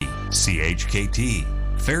CHKT,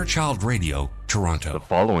 Fairchild Radio, Toronto. The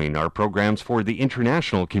following are programs for the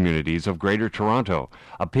international communities of Greater Toronto.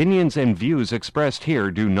 Opinions and views expressed here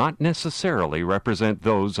do not necessarily represent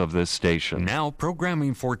those of this station. Now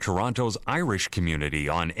programming for Toronto's Irish community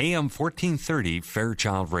on AM 1430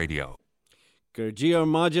 Fairchild Radio. Gurgia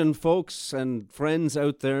Majin, folks and friends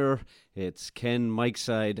out there, it's Ken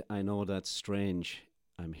Mikeside. I know that's strange.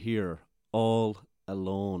 I'm here all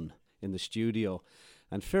alone in the studio.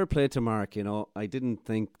 And fair play to Mark, you know, I didn't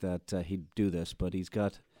think that he'd do this, but he's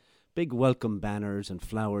got big welcome banners and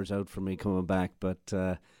flowers out for me coming back, but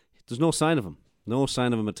there's no sign of him. No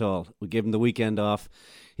sign of him at all. We gave him the weekend off.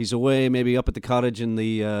 He's away, maybe up at the cottage in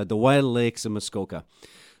the Wild Lakes in Muskoka.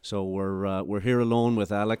 So we're here alone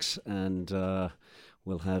with Alex, and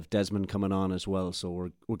we'll have Desmond coming on as well.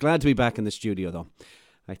 So we're glad to be back in the studio, though.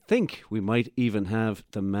 I think we might even have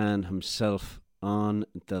the man himself on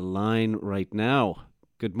the line right now.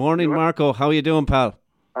 Good morning, Marco. How are you doing, pal?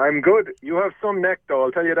 I'm good. You have some neck, though,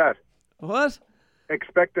 I'll tell you that. What?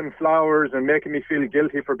 Expecting flowers and making me feel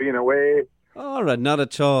guilty for being away. All right, not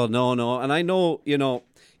at all. No. And I know,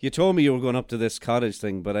 you told me you were going up to this cottage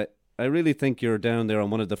thing, but I really think you're down there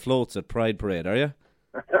on one of the floats at Pride Parade, are you?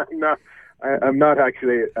 No, I'm not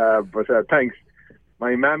actually, but thanks.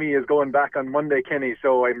 My mammy is going back on Monday, Kenny,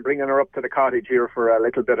 so I'm bringing her up to the cottage here for a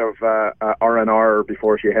little bit of R&R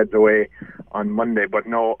before she heads away on Monday. But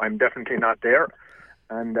no, I'm definitely not there.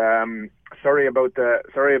 And sorry about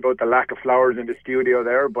the lack of flowers in the studio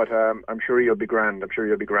there, but I'm sure you'll be grand.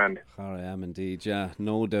 Oh, I am indeed, yeah,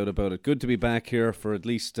 no doubt about it. Good to be back here for at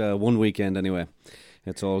least one weekend anyway.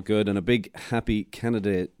 It's all good, and a big happy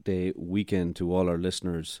Canada Day weekend to all our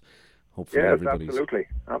listeners. Hopefully, yes, everybody's...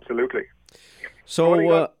 absolutely.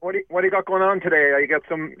 So, what do you got going on today? You got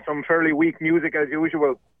some fairly weak music as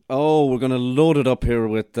usual. Oh, we're going to load it up here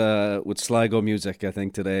with Sligo music, I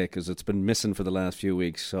think, today, because it's been missing for the last few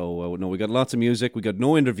weeks. So, no, we got lots of music. We got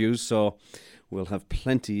no interviews, so we'll have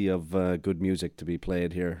plenty of good music to be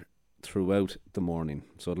played here throughout the morning.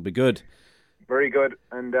 So it'll be good. Very good.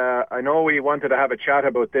 And I know we wanted to have a chat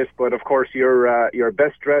about this, but of course your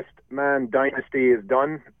Best Dressed Man dynasty is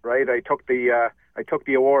done, right? I took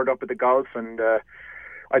the award up at the golf, and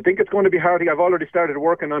I think it's going to be hard. I've already started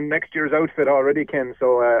working on next year's outfit already, Ken,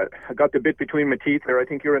 so I got the bit between my teeth there. I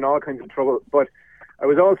think you're in all kinds of trouble. But I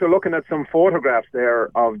was also looking at some photographs there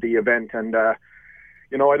of the event, and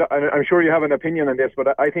I'm sure you have an opinion on this,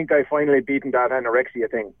 but I think I finally beaten that anorexia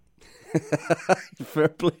thing. Fair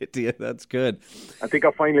play to you. That's good. I think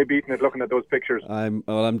I've finally beaten it looking at those pictures. I'm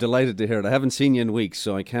delighted to hear it. I haven't seen you in weeks,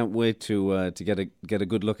 so I can't wait to get a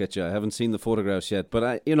good look at you. I haven't seen the photographs yet,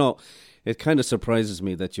 but it kind of surprises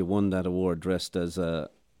me that you won that award dressed as a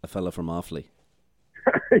fella from Offaly.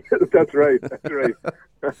 That's right.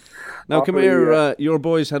 Now, come here. Your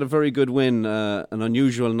boys had a very good win. An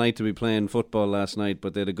unusual night to be playing football last night,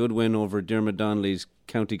 but they had a good win over Dermot Donnelly's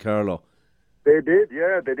County Carlow. They did,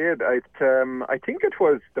 yeah, they did. I think it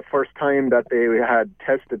was the first time that they had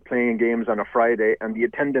tested playing games on a Friday, and the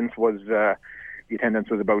attendance was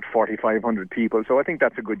about 4,500 people. So I think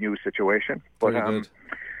that's a good news situation. But good.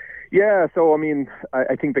 Yeah, so I mean,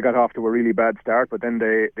 I think they got off to a really bad start, but then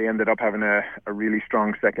they ended up having a really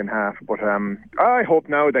strong second half. But I hope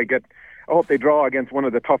now I hope they draw against one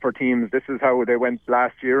of the tougher teams. This is how they went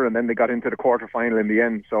last year, and then they got into the quarterfinal in the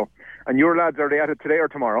end. So, and your lads, are they at it today or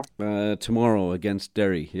tomorrow? Tomorrow against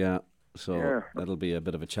Derry, yeah. So yeah. That'll be a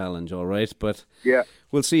bit of a challenge, all right. But yeah,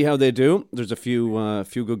 we'll see how they do. There's a few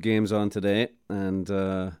good games on today, and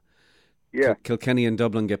Kilkenny and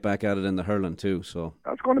Dublin get back at it in the hurling too. So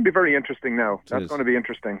that's going to be very interesting now. That's going to be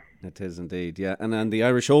interesting. It is indeed, yeah. And the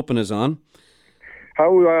Irish Open is on.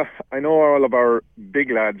 How I know all of our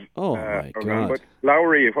big lads. Oh my God! But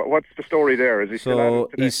Lowry, what's the story there? Is he still at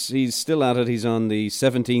it today? He's still at it. He's on the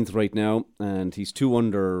 17th right now, and he's 2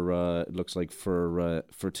 under. It looks like for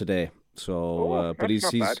today. So, but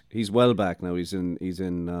he's well back now. He's in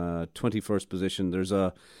 21st position. There's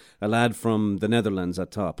a lad from the Netherlands at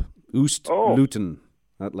top, Oost Luton.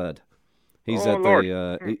 That lad. He's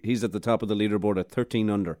he's at the top of the leaderboard at 13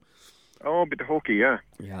 under. Oh, bit hokey, yeah.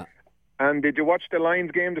 Yeah. And did you watch the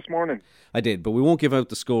Lions game this morning? I did, but we won't give out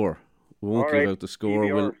the score. Out the score.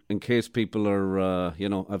 We'll, in case people are,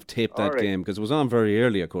 I've taped that game because it was on very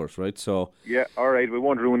early, of course, right? So yeah, all right, we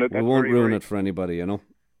won't ruin it. We won't ruin it for anybody,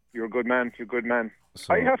 You're a good man.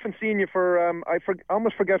 So, I haven't seen you for. I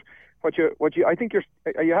almost forget what you. I think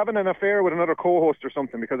are you having an affair with another co-host or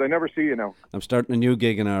something? Because I never see you now. I'm starting a new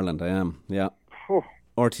gig in Ireland. I am. Yeah. Oh.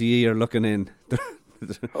 RTE are looking in.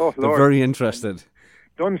 They're Lord. very interested.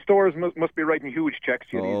 Dunn Stores must be writing huge checks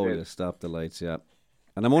to you these days. Yeah, stop the lights, yeah.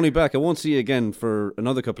 And I'm only back. I won't see you again for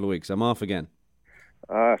another couple of weeks. I'm off again.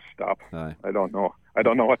 Stop. Aye. I don't know. I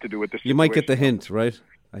don't know what to do with this. You might get the hint, right?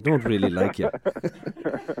 I don't really like you.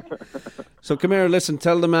 So come here, listen,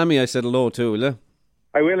 tell the mammy I said hello too, will you?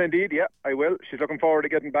 I will indeed, yeah, I will. She's looking forward to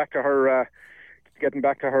getting back to her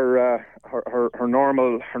her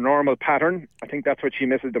normal pattern. I think that's what she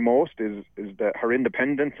misses the most is her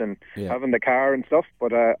independence and having the car and stuff.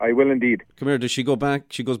 But I will indeed. Come here, does she go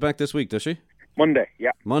back? She goes back this week, does she? Monday,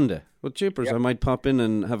 yeah. Monday. Well, jeepers, Yeah. I might pop in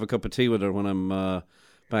and have a cup of tea with her when I'm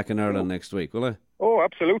back in Ireland next week, will I? Oh,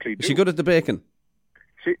 absolutely. Is she good at the bacon?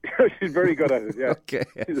 She's very good at it, yeah. Okay.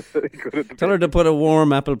 She's very good at the Tell her to put a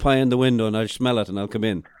warm apple pie in the window and I'll smell it and I'll come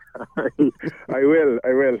in. I will.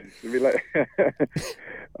 She'll be like,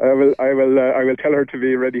 I will tell her to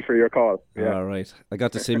be ready for your call. Yeah. All right. I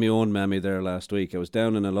got to see my own mammy there last week. I was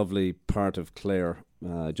down in a lovely part of Clare,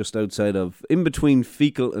 just outside of, in between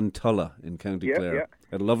Fecal and Tulla in County Clare. Yeah.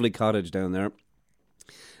 Had a lovely cottage down there.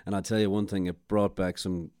 And I'll tell you one thing, it brought back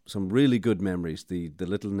some really good memories. The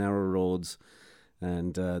little narrow roads.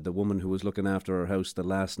 And the woman who was looking after her house the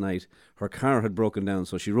last night, her car had broken down,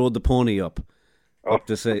 so she rode the pony up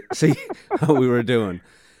to see how we were doing.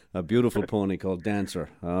 A beautiful pony called Dancer.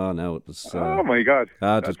 Oh, no, it was... oh, my God.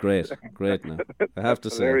 It was great. Great now, I have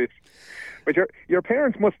to say. Hilarious. But your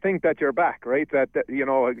parents must think that you're back, right? That you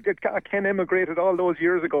know, Ken emigrated all those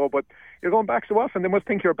years ago, but you're going back so often, they must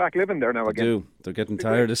think you're back living there now again. They do. They're getting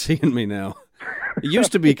tired of seeing me now. It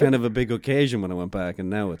used to be kind of a big occasion when I went back, and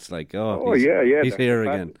now it's like, he's here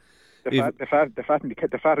again.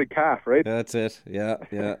 The fatted calf, right? That's it. Yeah.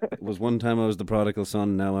 It was one time I was the prodigal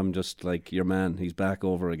son. Now I'm just like your man. He's back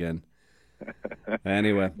over again.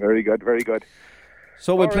 Anyway. Very good. Very good.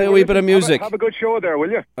 So we'll play a wee bit of music. Have a good show there, will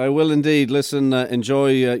you? I will indeed. Listen, enjoy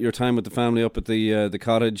your time with the family up at the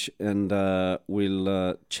cottage, and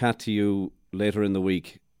we'll chat to you later in the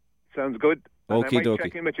week. Sounds good. And Okie I might dokie.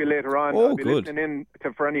 check in with you later on. Oh, I'll be good. listening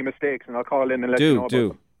in for any mistakes, and I'll call in and let you know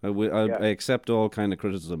about them. I accept all kind of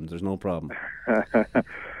criticism. There's no problem.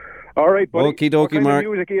 All right, buddy. Okie dokie, what kind Mark.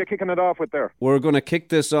 of music are you kicking it off with there? We're going to kick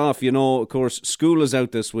this off. You know, of course, school is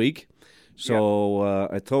out this week, so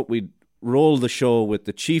I thought we'd roll the show with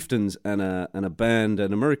the Chieftains and a band,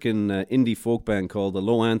 an American indie folk band called the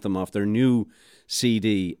Low Anthem off their new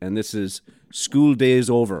CD, and this is School Days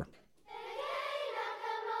Over.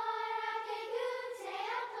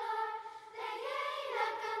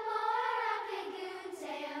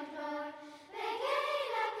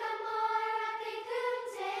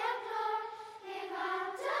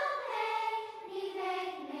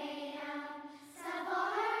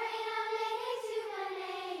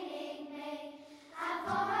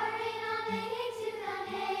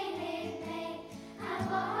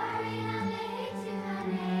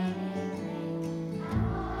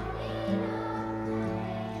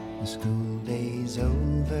 The school day's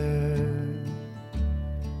over.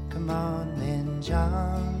 Come on then,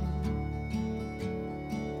 John.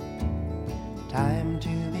 Time to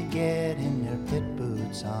be getting your pit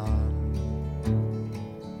boots on.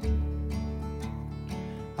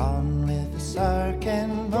 On with the sark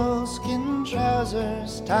and moleskin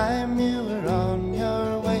trousers. Time you were on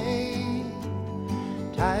your way.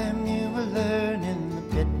 Time you were learning the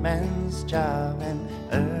pitman's job and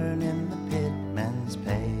earning the pitman's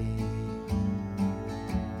pay.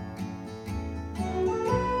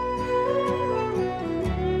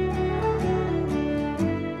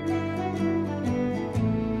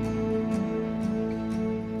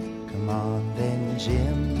 Come on then,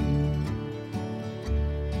 Jim,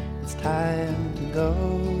 it's time to go.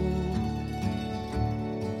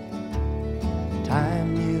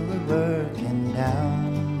 Time you were working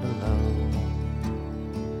down below.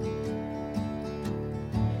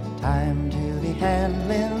 Time to be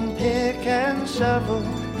handling pick and shovel.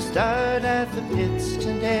 Start at the pits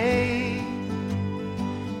today.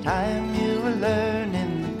 Time you were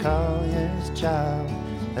learning the collier's job,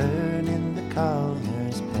 earning the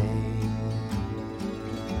collier's pay.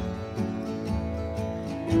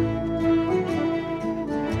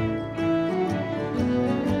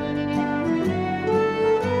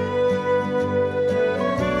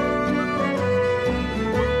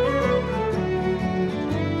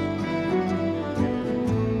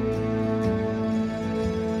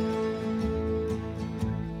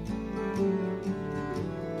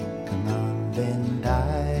 Come on, then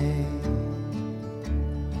die.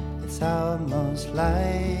 It's almost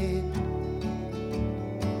light.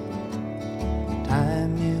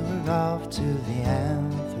 Time you were off to the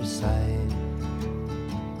anthracite.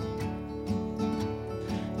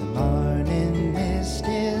 The morning mist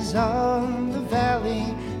is on the valley.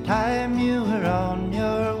 Time you were on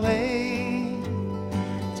your way.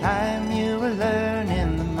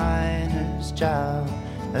 jowl,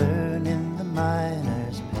 earning the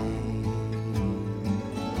miner's pay.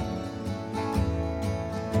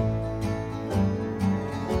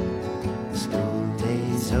 The school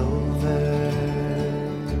day's over,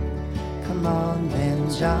 come on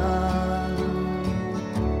then, John.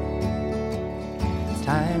 It's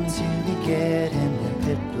time to be getting their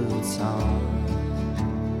pit boots on.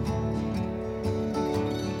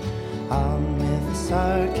 On with the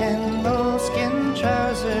sark and moleskin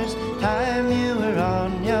trousers, time you were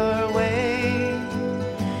on your way.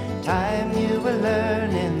 Time you were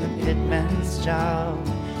learning the pitman's job,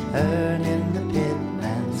 earning the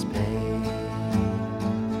pitman's pay.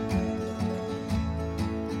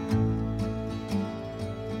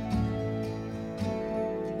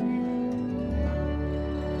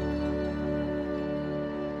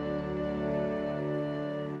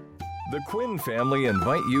 The Quinn family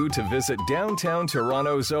invite you to visit downtown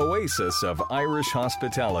Toronto's oasis of Irish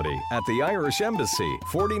hospitality at the Irish Embassy,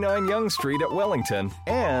 49 Yonge Street at Wellington,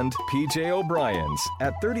 and PJ O'Brien's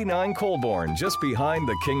at 39 Colborne, just behind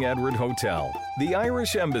the King Edward Hotel. The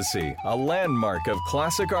Irish Embassy, a landmark of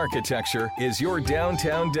classic architecture, is your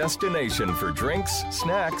downtown destination for drinks,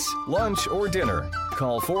 snacks, lunch, or dinner.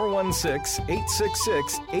 Call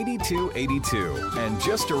 416-866-8282. And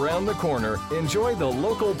just around the corner, enjoy the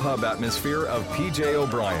local pub atmosphere of PJ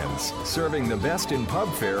O'Brien's, serving the best in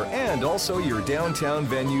pub fare and also your downtown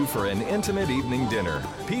venue for an intimate evening dinner.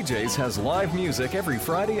 PJ's has live music every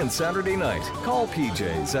Friday and Saturday night. Call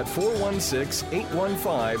PJ's at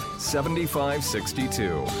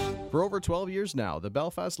 416-815-7562. For over 12 years now, the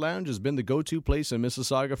Belfast Lounge has been the go-to place in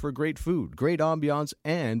Mississauga for great food, great ambiance,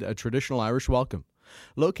 and a traditional Irish welcome.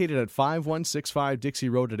 Located at 5165 Dixie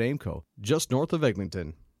Road at Aimco, just north of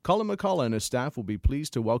Eglinton. Colin McCullough and his staff will be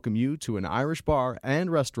pleased to welcome you to an Irish bar and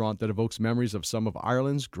restaurant that evokes memories of some of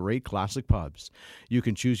Ireland's great classic pubs. You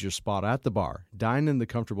can choose your spot at the bar, dine in the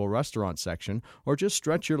comfortable restaurant section, or just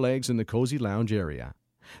stretch your legs in the cozy lounge area.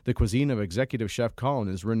 The cuisine of Executive Chef Colin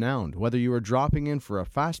is renowned, whether you are dropping in for a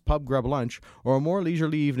fast pub grub lunch or a more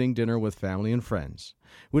leisurely evening dinner with family and friends.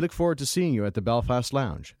 We look forward to seeing you at the Belfast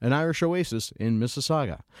Lounge, an Irish oasis in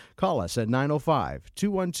Mississauga. Call us at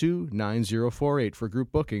 905-212-9048 for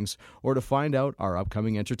group bookings or to find out our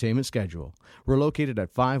upcoming entertainment schedule. We're located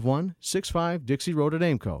at 5165 Dixie Road at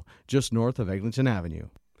Aimco, just north of Eglinton Avenue.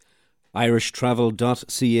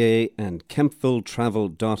 irishtravel.ca and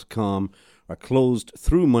kempvilletravel.com are closed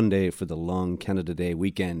through Monday for the long Canada Day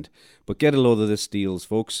weekend. But get a load of this deals,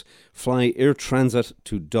 folks. Fly Air Transat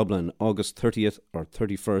to Dublin August 30th or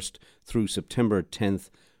 31st through September 10th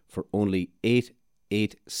for only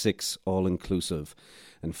 $886 all-inclusive.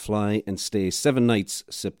 And fly and stay 7 nights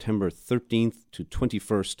September 13th to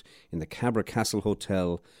 21st in the Cabra Castle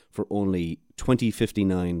Hotel for only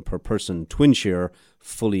 $20.59 per person, twin share,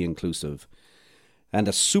 fully inclusive. And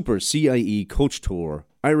a super CIE coach tour,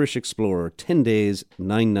 Irish Explorer, 10 days,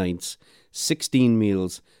 9 nights, 16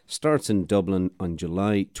 meals, starts in Dublin on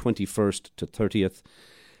July 21st to 30th.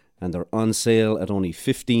 And they're on sale at only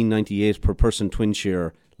 $15.98 per person, twin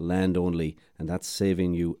share, land only. And that's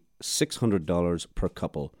saving you $600 per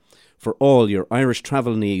couple. For all your Irish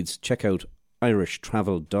travel needs, check out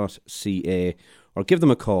irishtravel.ca or give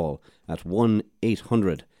them a call at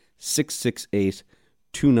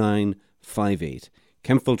 1-800-668-2958.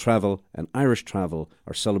 Kempville Travel and Irish Travel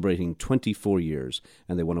are celebrating 24 years,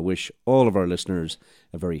 and they want to wish all of our listeners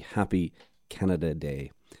a very happy Canada Day.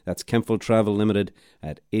 That's Kempville Travel Limited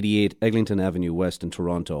at 88 Eglinton Avenue West in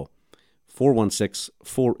Toronto.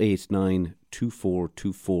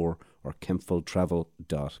 416-489-2424 or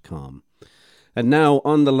kempvilletravel.com. And now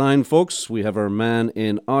on the line, folks, we have our man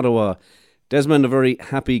in Ottawa. Desmond, a very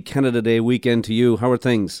happy Canada Day weekend to you. How are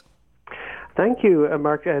things? Thank you,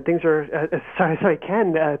 Mark. Things are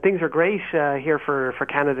Ken. Things are great here for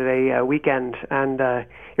Canada Day weekend. And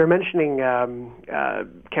you're mentioning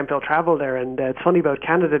Kempville Travel there, and it's funny about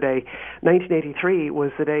Canada Day. 1983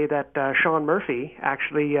 was the day that Sean Murphy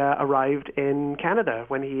actually arrived in Canada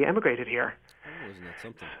when he emigrated here. Oh, isn't that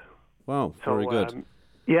something? Wow, so, very good.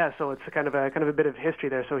 Yeah, so it's kind of a bit of history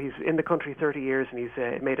there. So he's in the country 30 years, and he's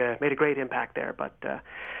made a great impact there. But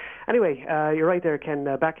anyway, you're right there, Ken.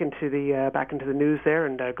 Back into the news there,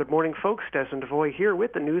 and good morning, folks. Desmond Devoy here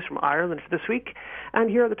with the news from Ireland for this week, and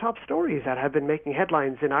here are the top stories that have been making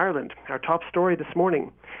headlines in Ireland. Our top story this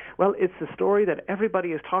morning, well, it's the story that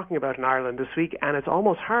everybody is talking about in Ireland this week, and it's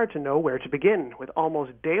almost hard to know where to begin, with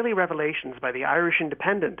almost daily revelations by the Irish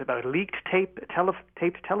Independent about leaked taped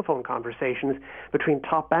telephone conversations between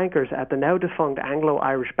top bankers at the now-defunct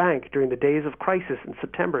Anglo-Irish Bank during the days of crisis in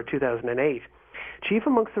September 2008. Chief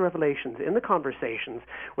amongst the revelations in the conversations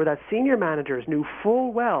were that senior managers knew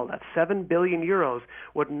full well that 7 billion euros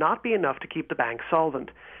would not be enough to keep the bank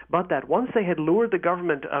solvent, but that once they had lured the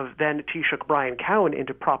government of then Taoiseach Brian Cowan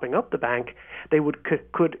into propping up the bank, they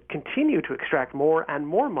could continue to extract more and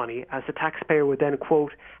more money as the taxpayer would then,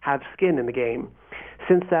 quote, have skin in the game.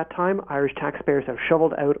 Since that time, Irish taxpayers have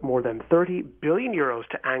shoveled out more than 30 billion euros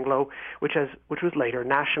to Anglo, which was later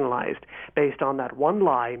nationalised, based on that one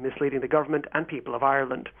lie misleading the government and people of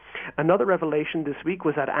Ireland. Another revelation this week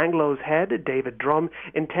was that Anglo's head, David Drum,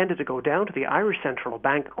 intended to go down to the Irish Central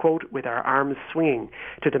Bank, quote, with our arms swinging,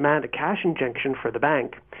 to demand a cash injection for the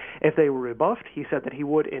bank. If they were rebuffed, he said that he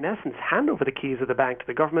would, in essence, hand over the keys of the bank to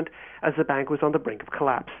the government as the bank was on the brink of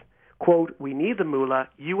collapse. Quote, we need the moolah,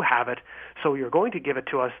 you have it, so you're going to give it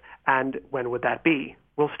to us, and when would that be?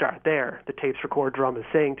 We'll start there, the tapes record Drum is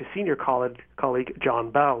saying to senior colleague John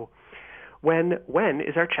Bowe. When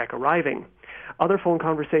is our cheque arriving? Other phone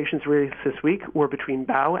conversations raised this week were between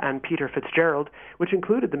Bowe and Peter Fitzgerald, which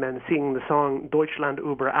included the men singing the song Deutschland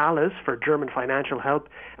über alles for German financial help,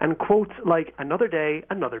 and quotes like, another day,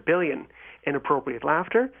 another billion. Inappropriate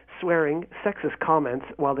laughter, swearing, sexist comments,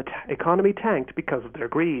 while the economy tanked because of their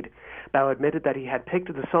greed. Bowe admitted that he had picked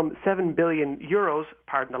the sum 7 billion euros,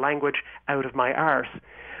 pardon the language, out of my arse.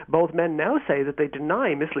 Both men now say that they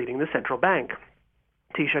deny misleading the central bank.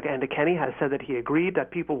 Taoiseach Enda Kenny has said that he agreed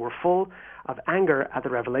that people were full of anger at the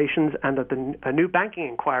revelations and that a new banking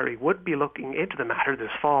inquiry would be looking into the matter this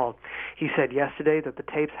fall. He said yesterday that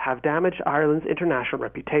the tapes have damaged Ireland's international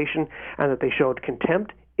reputation and that they showed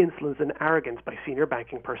contempt, insolence and arrogance by senior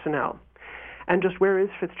banking personnel. And just where is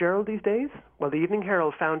Fitzgerald these days? Well, the Evening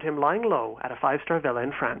Herald found him lying low at a five-star villa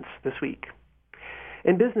in France this week.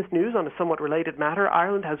 In business news, on a somewhat related matter,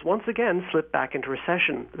 Ireland has once again slipped back into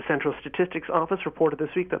recession. The Central Statistics Office reported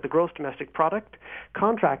this week that the gross domestic product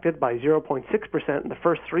contracted by 0.6% in the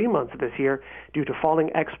first 3 months of this year due to falling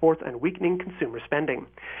exports and weakening consumer spending.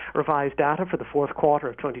 Revised data for the fourth quarter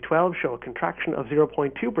of 2012 show a contraction of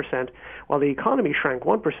 0.2%, while the economy shrank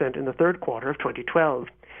 1% in the third quarter of 2012.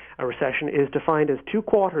 A recession is defined as 2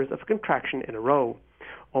 quarters of contraction in a row.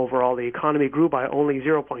 Overall, the economy grew by only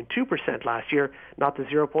 0.2% last year, not the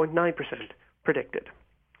 0.9% predicted.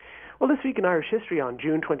 Well, this week in Irish history, on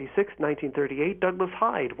June 26, 1938, Douglas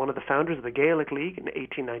Hyde, one of the founders of the Gaelic League in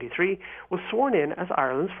 1893, was sworn in as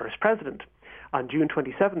Ireland's first president. On June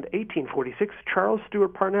 27, 1846, Charles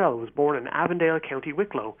Stewart Parnell was born in Avondale, County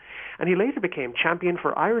Wicklow, and he later became champion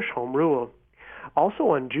for Irish Home Rule. Also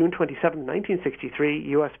on June 27, 1963,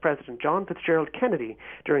 U.S. President John Fitzgerald Kennedy,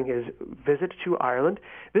 during his visit to Ireland,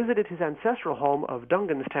 visited his ancestral home of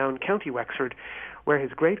Dunganstown, County Wexford, where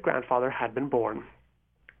his great-grandfather had been born.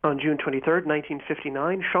 On June 23,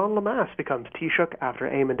 1959, Sean Lemass becomes Taoiseach after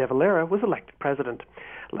Eamon de Valera was elected president.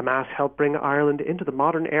 Lemass helped bring Ireland into the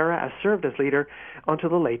modern era as served as leader until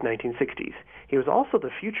the late 1960s. He was also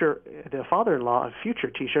the father-in-law of future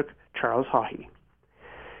Taoiseach Charles Haughey.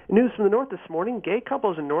 News from the north this morning, gay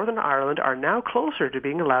couples in Northern Ireland are now closer to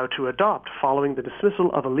being allowed to adopt following the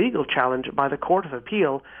dismissal of a legal challenge by the Court of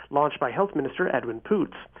Appeal launched by Health Minister Edwin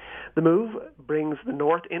Poots. The move brings the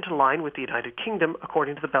North into line with the United Kingdom,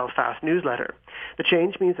 according to the Belfast newsletter. The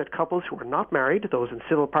change means that couples who are not married, those in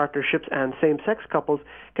civil partnerships and same-sex couples,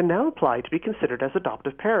 can now apply to be considered as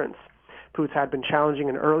adoptive parents. Poots had been challenging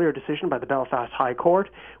an earlier decision by the Belfast High Court,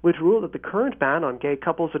 which ruled that the current ban on gay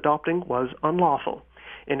couples adopting was unlawful.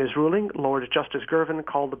 In his ruling, Lord Justice Girvan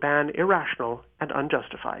called the ban irrational and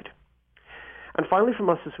unjustified. And finally from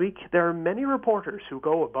us this week, there are many reporters who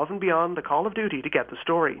go above and beyond the call of duty to get the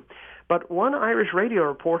story. But one Irish radio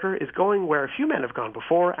reporter is going where few men have gone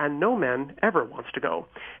before and no man ever wants to go.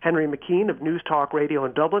 Henry McKean of News Talk Radio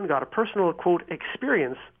in Dublin got a personal, quote,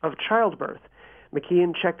 experience of childbirth.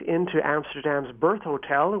 McKean checked into Amsterdam's birth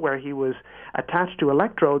hotel where he was attached to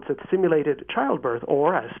electrodes that simulated childbirth,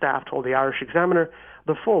 or, as staff told the Irish Examiner,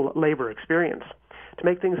 the full labour experience. To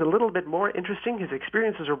make things a little bit more interesting, his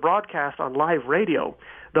experiences were broadcast on live radio,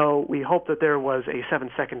 though we hope that there was a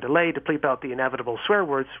 7-second delay to bleep out the inevitable swear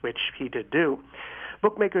words, which he did do.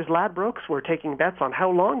 Bookmakers Ladbrokes were taking bets on how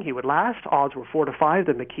long he would last. Odds were 4-5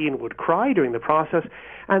 that McKean would cry during the process,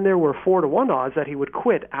 and there were 4-1 odds that he would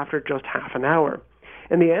quit after just half an hour.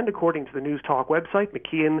 In the end, according to the News Talk website,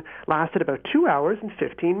 McKean lasted about 2 hours and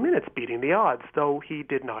 15 minutes, beating the odds, though he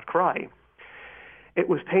did not cry. It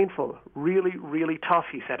was painful, really, really tough,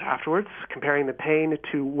 he said afterwards, comparing the pain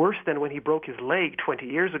to worse than when he broke his leg 20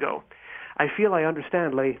 years ago. I feel I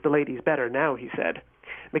understand the ladies better now, he said.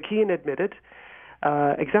 McKean admitted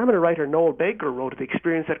Examiner writer Noel Baker wrote of the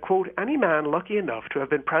experience that, quote, any man lucky enough to have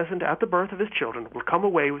been present at the birth of his children will come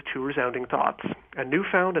away with two resounding thoughts: a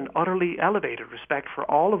newfound and utterly elevated respect for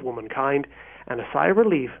all of womankind, and a sigh of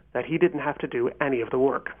relief that he didn't have to do any of the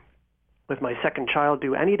work. With my second child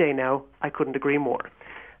due any day now, I couldn't agree more.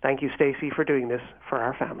 Thank you, Stacey, for doing this for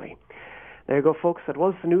our family. There you go, folks. That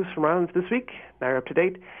was the news from Ireland this week. Now you're up to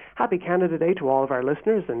date. Happy Canada Day to all of our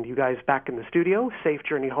listeners and you guys back in the studio. Safe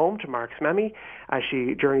journey home to Mark's Mammy as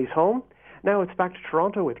she journeys home. Now it's back to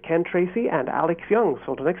Toronto with Ken Tracy and Alex Young.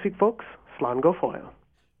 So until next week, folks, slán go foil.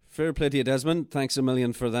 Fair play to you, Desmond. Thanks a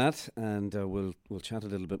million for that. And we'll chat a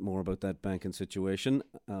little bit more about that banking situation.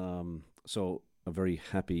 So a very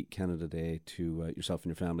happy Canada Day to yourself and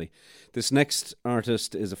your family. This next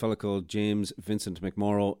artist is a fellow called James Vincent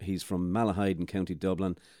McMorrow. He's from Malahide in County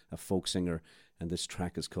Dublin, a folk singer, and this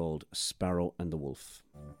track is called Sparrow and the Wolf.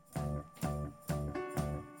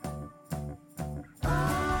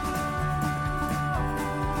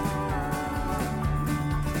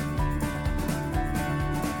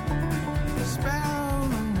 The sparrow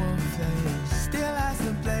and wolf, they still as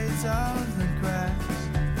the blades of the grass.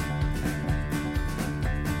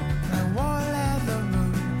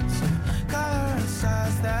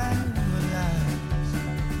 That would last.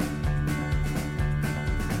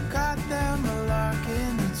 Got them a lark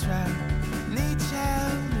in the trap, and each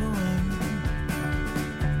held a wing.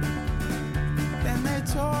 Then they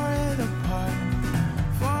tore it apart,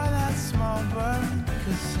 for that small bird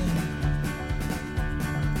could sing.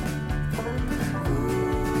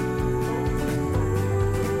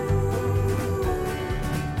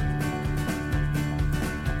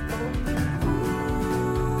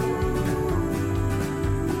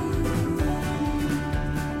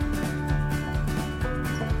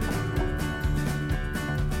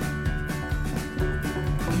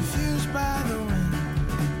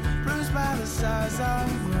 Size of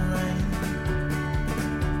the rain,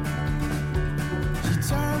 she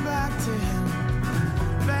turned back to him,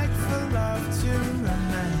 begged for love to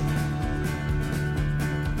remain.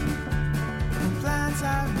 The plans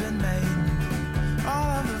have been made, all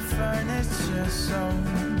of the furniture sold.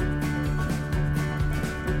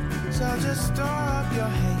 So just store up your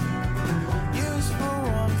hate, use for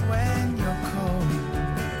warmth when you're cold.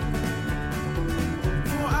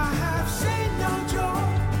 For I have seen no joy,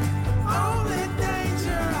 only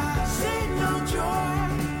danger, I see no joy.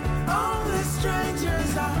 Only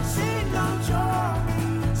strangers, I see no joy.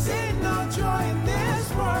 See no joy in this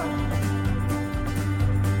world.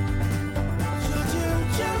 Should you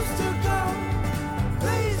choose to go,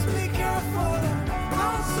 please be careful of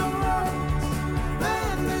lonesome roads.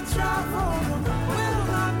 When they travel, will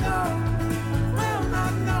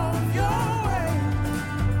not know of your way.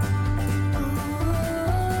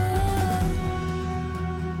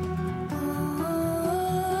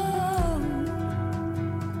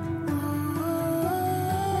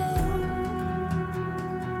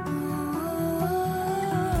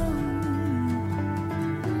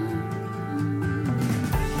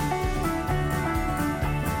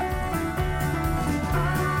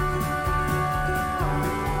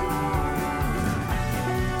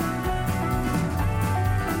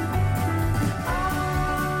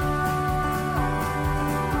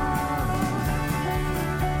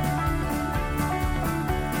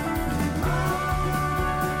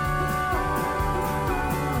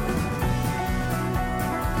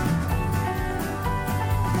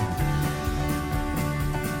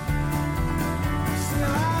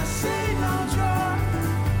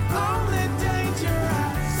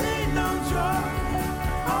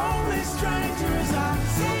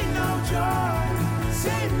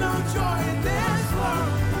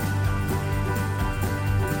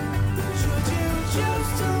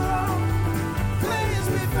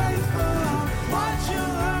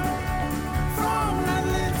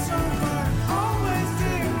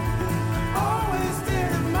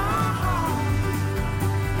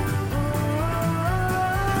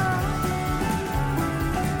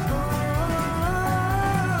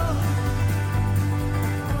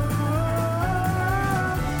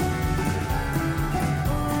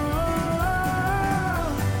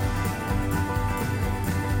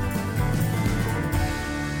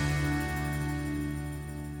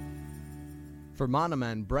 For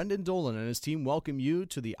Monoman, Brendan Dolan and his team welcome you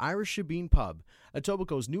to the Irish Shebeen Pub,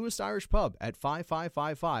 Etobicoke's newest Irish pub at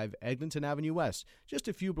 5555 Eglinton Avenue West, just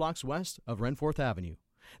a few blocks west of Renforth Avenue.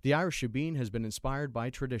 The Irish Shebeen has been inspired by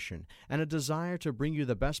tradition and a desire to bring you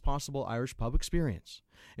the best possible Irish pub experience.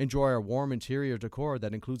 Enjoy our warm interior decor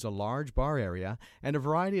that includes a large bar area and a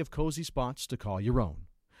variety of cozy spots to call your own.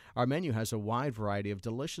 Our menu has a wide variety of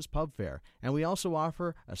delicious pub fare, and we also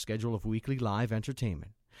offer a schedule of weekly live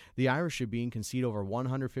entertainment. The Irish Shebeen can seat over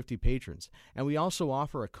 150 patrons, and we also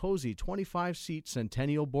offer a cozy 25-seat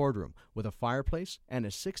Centennial boardroom with a fireplace and a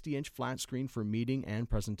 60-inch flat screen for meeting and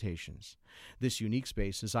presentations. This unique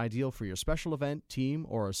space is ideal for your special event, team,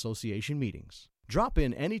 or association meetings. Drop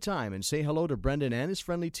in anytime and say hello to Brendan and his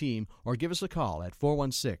friendly team, or give us a call at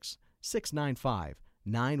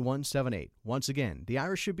 416-695-9178. Once again, the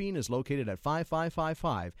Irish Shebeen is located at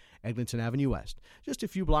 5555 Eglinton Avenue West, just a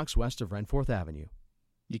few blocks west of Renforth Avenue.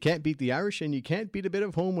 You can't beat the Irish, and you can't beat a bit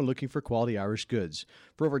of home when looking for quality Irish goods.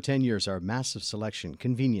 For over 10 years, our massive selection,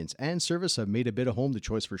 convenience, and service have made a bit of home the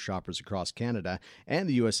choice for shoppers across Canada and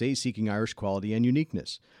the USA seeking Irish quality and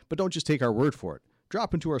uniqueness. But don't just take our word for it.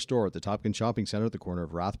 Drop into our store at the Topkin Shopping Centre at the corner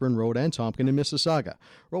of Rathburn Road and Tompkin in Mississauga.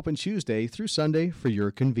 We're open Tuesday through Sunday for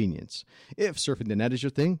your convenience. If surfing the net is your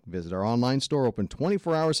thing, visit our online store open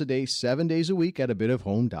 24 hours a day, 7 days a week at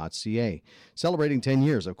abitofhome.ca. Celebrating 10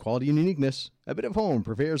 years of quality and uniqueness, A Bit of Home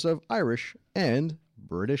purveyors of Irish and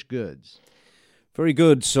British goods. Very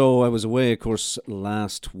good. So I was away, of course,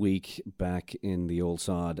 last week back in the old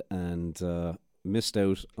sod and missed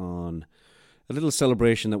out on a little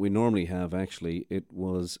celebration that we normally have, actually. It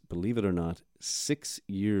was, believe it or not, 6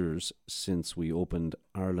 years since we opened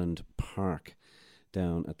Ireland Park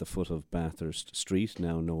down at the foot of Bathurst Street,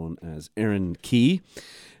 now known as Erin Quay.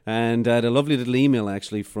 And I had a lovely little email,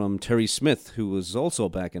 actually, from Terry Smith, who was also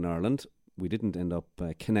back in Ireland. We didn't end up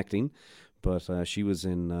connecting, but she was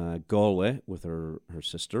in Galway with her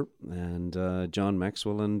sister and John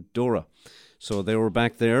Maxwell and Dora. So they were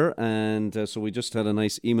back there, and so we just had a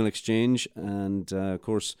nice email exchange. And, of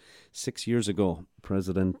course, 6 years ago,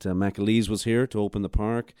 President McAleese was here to open the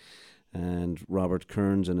park, and Robert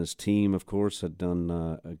Kearns and his team, of course, had done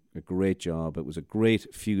a great job. It was a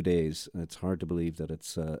great few days. It's hard to believe that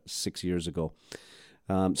it's 6 years ago.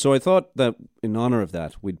 So I thought that in honor of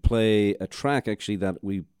that, we'd play a track, actually, that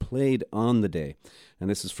we played on the day. And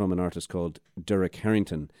this is from an artist called Derek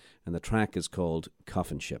Harrington, and the track is called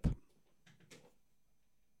Coffin Ship.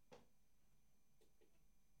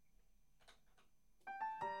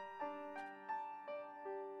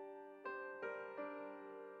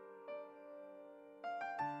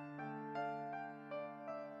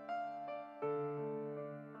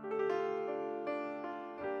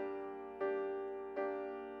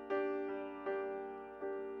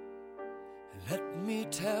 Let me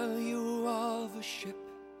tell you of a ship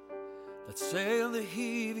that sailed the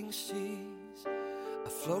heaving seas, a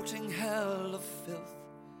floating hell of filth,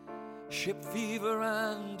 ship fever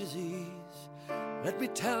and disease. Let me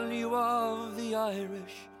tell you of the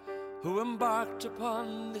Irish who embarked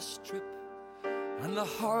upon this trip, and the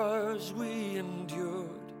horrors we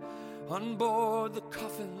endured on board the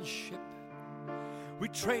coffin ship. We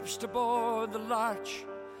traipsed aboard the Larch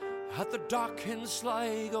at the dock in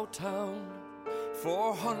Sligo town,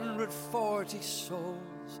 440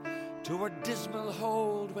 souls to our dismal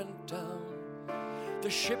hold went down. The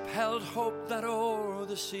ship held hope that o'er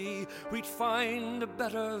the sea we'd find a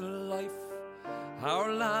better life.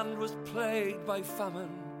 Our land was plagued by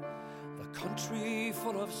famine, the country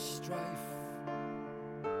full of strife.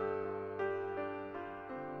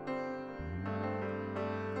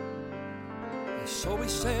 So we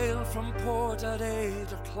sailed from port at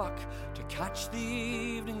 8 o'clock to catch the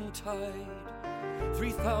evening tide.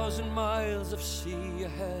 3,000 miles of sea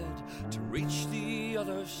ahead to reach the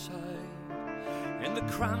other side. In the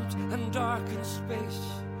cramped and darkened space,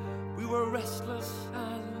 we were restless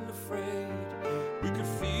and afraid. We could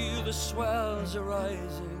feel the swells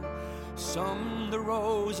arising, some the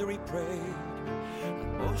rosary prayed.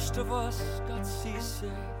 And most of us got seasick,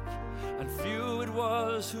 and few it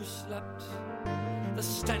was who slept. The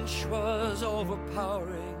stench was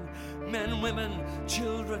overpowering, men, women,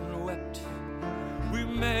 children wept. We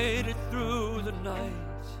made it through the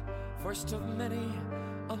night, first of many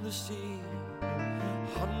on the sea.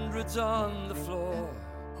 Hundreds on the floor,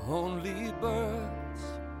 only birds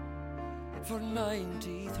for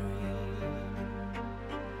 93.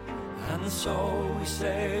 And so we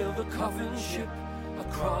sailed the coffin ship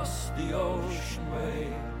across the ocean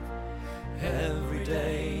wave. Every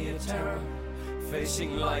day a terror,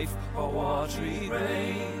 facing life a watery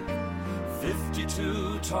grave.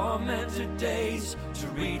 52 tormented days to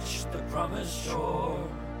reach the promised shore.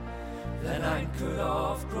 Then anchored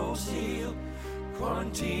off Grosse Ile,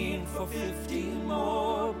 quarantined for 15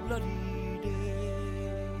 more bloody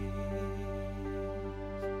days.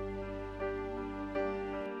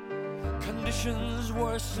 Conditions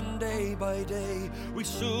worsened day by day, we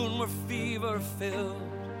soon were fever-filled.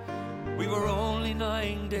 We were only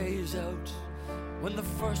 9 days out when the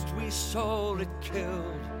first wee soul it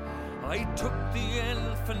killed. I took the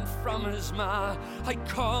infant from his ma, I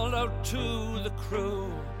called out to the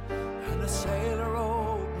crew, and the sailor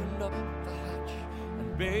opened up the hatch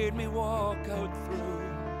and bade me walk out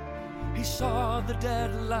through. He saw the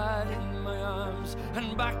dead lad in my arms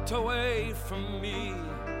and backed away from me.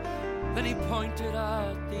 Then he pointed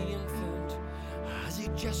at the infant as he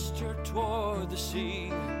gestured toward the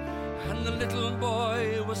sea. And the little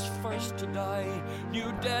boy was first to die,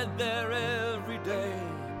 new dead there every day.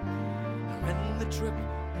 And when the trip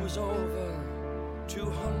was over,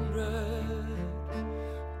 200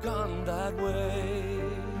 gone that way.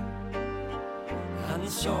 And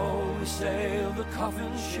so we sailed the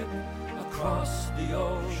coffin ship across the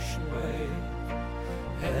ocean wave.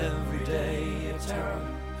 Every day a terror,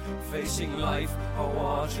 facing life a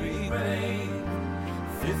watery grave.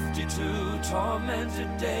 52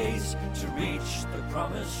 tormented days to reach the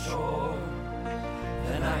promised shore.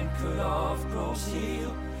 Then anchored off Grosse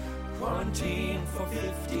Ile, quarantined for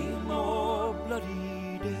 15 more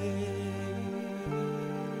bloody days.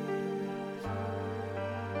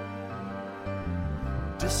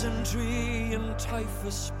 Dysentery and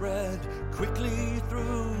typhus spread quickly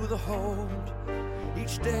through the hold.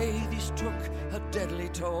 Each day these took a deadly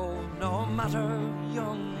toll, no matter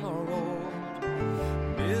young or old.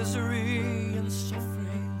 Misery and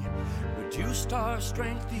suffering reduced our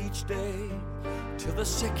strength each day, till the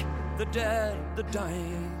sick, the dead, the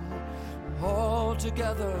dying all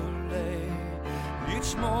together lay.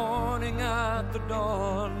 Each morning at the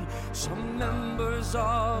dawn, some members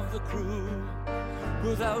of the crew,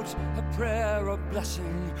 without a prayer or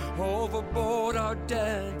blessing, overboard our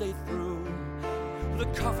dead they threw. The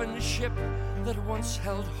coffin ship that once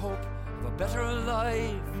held hope of a better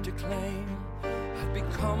life to claim had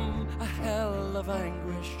become a hell of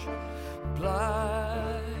anguish,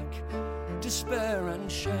 black despair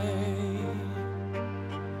and shame.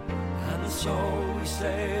 And so we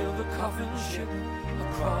sailed the coffin ship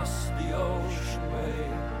across the ocean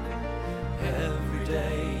wave. Every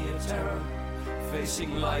day a terror,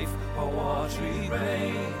 facing life a watery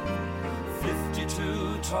grave.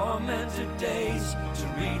 52 tormented days to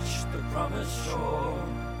reach the promised shore.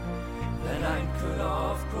 Then anchored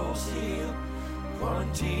off Grosse Ile,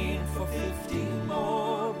 quarantined for 15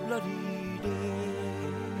 more bloody days.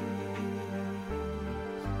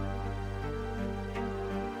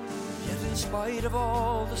 Yet in spite of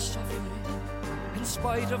all the suffering, in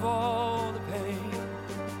spite of all the pain,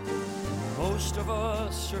 most of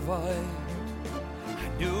us survived,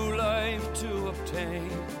 a new life to obtain.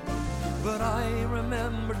 But I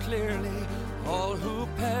remember clearly all who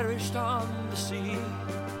perished on the sea,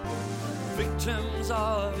 victims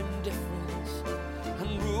of indifference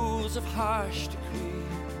and rules of harsh decree.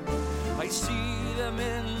 I see them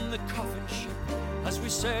in the coffin ship as we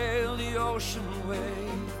sail the ocean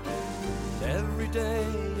wave. And every day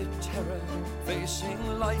a terror,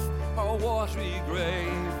 facing life a watery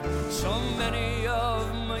grave. So many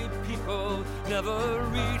of my people never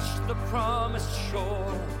reached the promised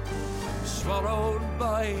shore. Swallowed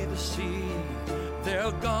by the sea,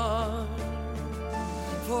 they're gone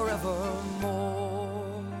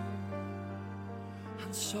forevermore.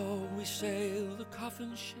 And so we sail the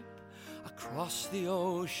coffin ship across the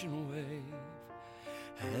ocean wave.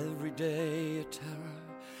 Every day a terror,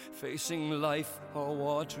 facing life a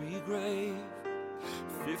watery grave.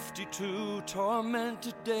 52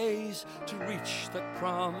 tormented days to reach the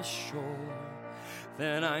promised shore.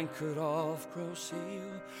 Then anchored off Grosse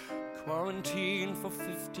Ile, quarantined for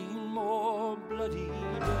 15 more bloody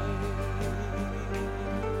days.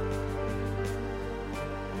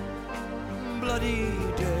 Bloody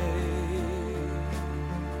days.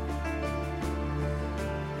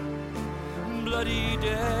 Bloody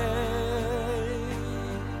days.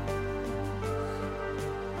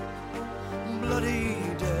 Bloody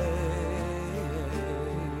days.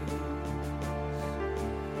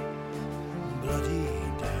 Bloody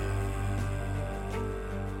days.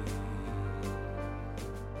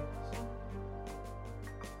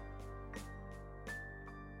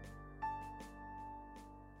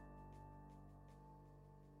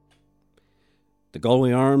 The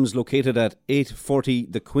Galway Arms, located at 840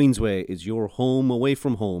 the Queensway, is your home away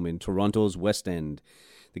from home in Toronto's West End.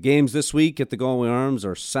 The games this week at the Galway Arms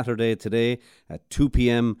are Saturday today at 2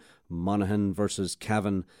 p.m, Monaghan versus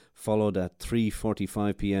Cavan, followed at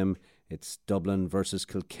 3:45 p.m. It's Dublin versus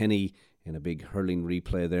Kilkenny in a big hurling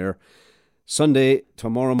replay there. Sunday,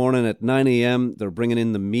 tomorrow morning at 9 a.m, they're bringing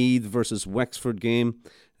in the Meath versus Wexford game,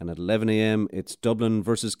 and at 11 a.m, it's Dublin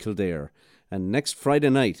versus Kildare. And next Friday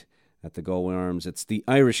night at the Galway Arms, it's the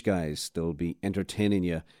Irish guys. They'll be entertaining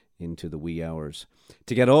you into the wee hours.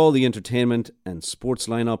 To get all the entertainment and sports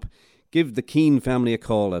lineup, give the Keane family a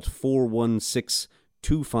call at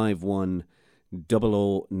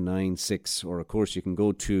 416-251-0096, or of course you can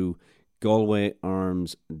go to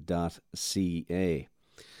galwayarms.ca.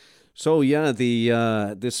 So yeah,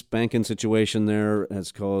 this banking situation there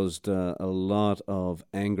has caused a lot of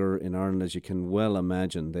anger in Ireland, as you can well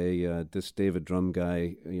imagine. This David Drum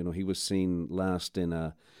guy, he was seen last in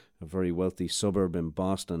a very wealthy suburb in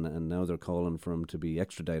Boston, and now they're calling for him to be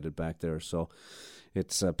extradited back there. So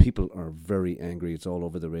it's people are very angry. It's all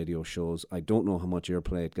over the radio shows. I don't know how much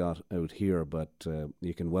airplay it got out here, but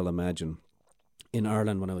you can well imagine. In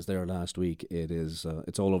Ireland, when I was there last week, it's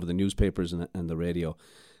all over the newspapers and the radio,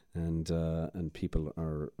 and people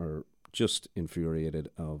are just infuriated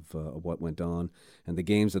of what went on and the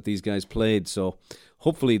games that these guys played. So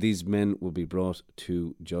hopefully these men will be brought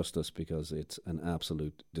to justice, because it's an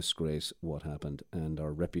absolute disgrace what happened, and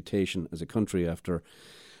our reputation as a country after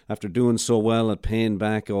doing so well at paying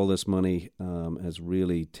back all this money has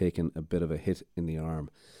really taken a bit of a hit in the arm.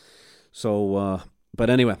 So but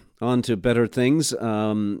anyway, on to better things.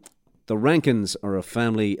 The Rankins are a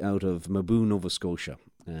family out of Mabou, Nova Scotia,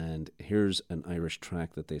 and here's an Irish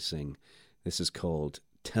track that they sing. This is called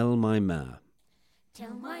Tell My Ma.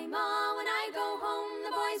 Tell my ma when I go home,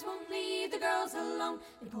 the boys won't leave the girls alone.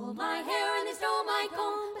 They pulled my hair and they stole my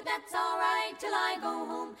comb, but that's alright till I go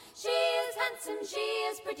home. She is handsome, she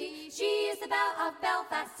is pretty, she is the belle of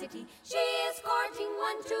Belfast City. She is courting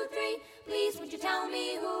 1, 2, 3, please would you tell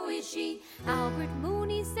me who is she? Albert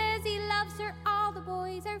Mooney says he loves her, all the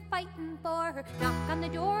boys are fighting for her. Knock on the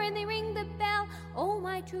door and they ring the bell, oh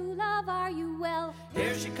my true love, are you well?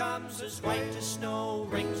 Here she comes as white as snow,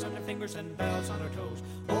 rings on her fingers and bells on her toes.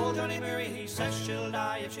 Old Johnny Mary, he says she'll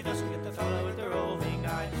die if she doesn't get the fellow with the roving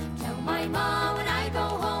eye. Tell my ma when I go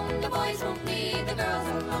home, the boys won't leave the girls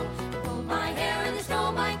alone. They pulled my hair and they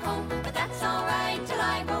stole my comb, but that's alright till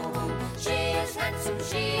I go home. She is handsome,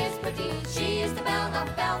 she is pretty, she is the belle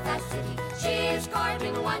of Belfast City. She is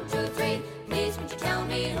courting 1, 2, 3, please would you tell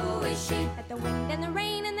me who is she? Let the wind and the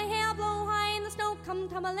rain and the hail blow high and the snow come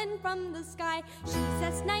tumbling from the sky. She's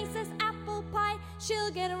as nice as apple pie,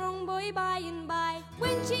 she'll get her own boy by and by.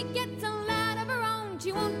 When she gets a lad of her own,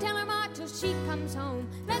 she won't tell her ma till she comes home.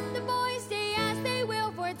 Let the boys stay as they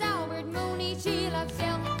will, for it's Albert Mooney she loves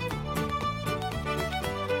still.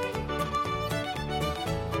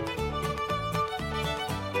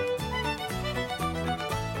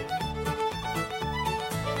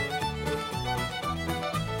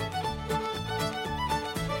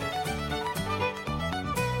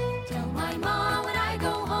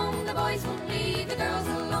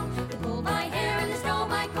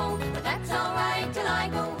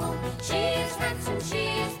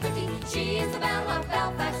 She is the belle of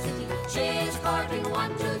Belfast City. She is courting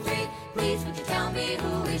 1, 2, 3. Please would you tell me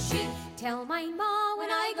who is she? Tell my ma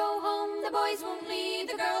when I go home, the boys won't leave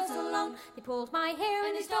the girls alone. They pulled my hair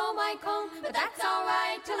and they stole my comb, but that's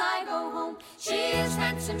alright till I go home. She is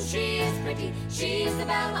handsome, she is pretty, she is the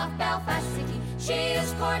belle of Belfast City. She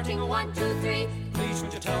is courting 1, 2, 3. Please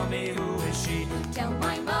would you tell me who is she? Tell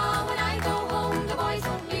my ma when I go home, the boys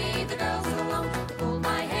won't leave the girls alone. They pulled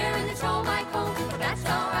my hair and they stole my comb, but that's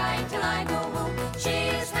alright till I go home. She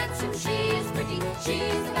is handsome, she is pretty, she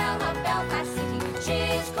is the belle of Belfast City. She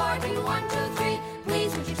is courting 1, 2, 3.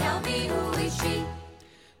 Please would you tell me who is she?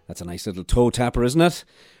 That's a nice little toe tapper, isn't it?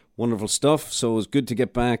 Wonderful stuff. So it was good to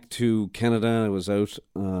get back to Canada. I was out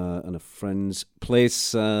at a friend's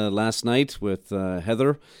place last night with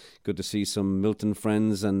Heather. Good to see some Milton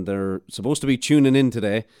friends, and they're supposed to be tuning in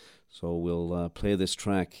today. So we'll play this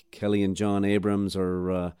track. Kelly and John Abrams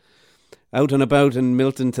are out and about in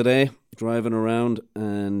Milton today, driving around,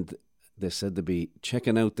 and they said they'd be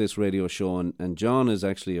checking out this radio show. And John is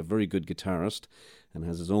actually a very good guitarist and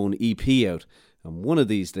has his own EP out. And one of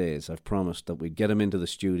these days, I've promised that we'd get him into the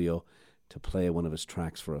studio to play one of his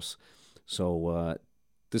tracks for us. So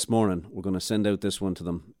this morning, we're going to send out this one to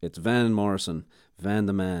them. It's Van Morrison, Van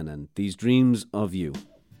the Man, and These Dreams of You.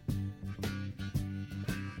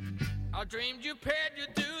 I dreamed you paid your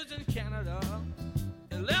dues in Canada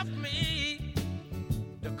and left me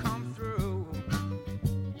to come through.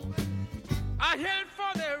 I headed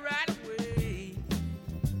for the right of way.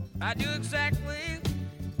 I knew exactly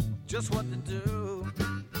just what to do.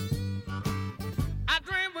 I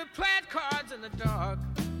dreamed we played cards in the dark,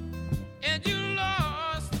 and you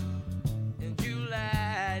lost, and you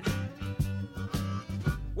lied.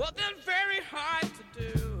 Well, then very hard to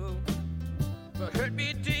do, but hurt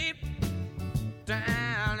me deep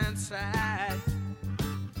down inside.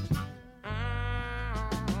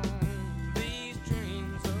 These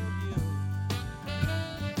dreams of you.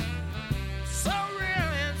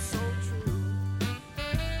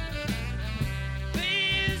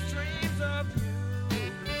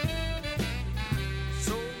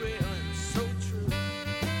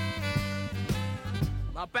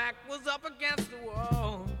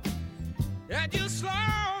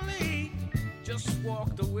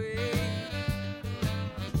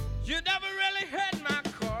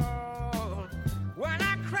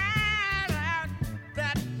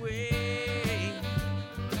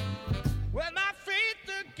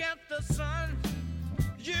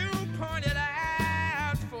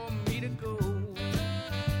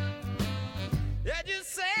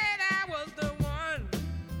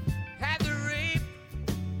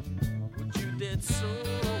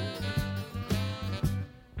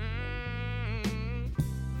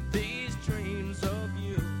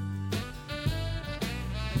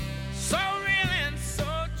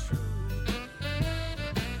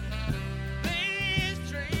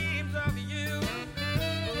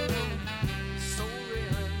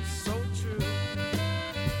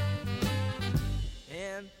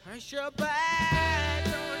 Hush your back,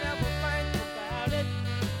 don't ever think about it.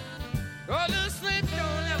 Go to sleep,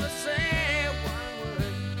 don't ever say one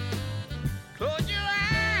word. Close your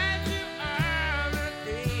eyes, you are an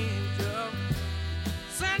angel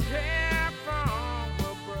sent here from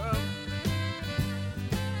above.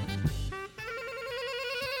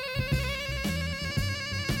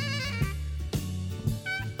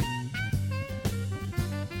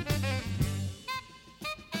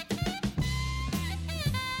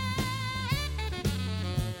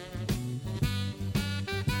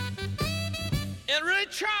 And Ray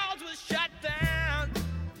Charles was shot down,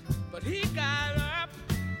 but he got up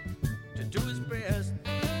to do his best.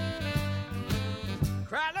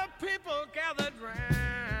 Crowd of people gathered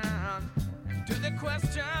round, and to the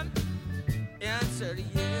question, answered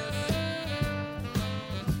yes.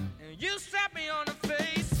 And you slapped me on the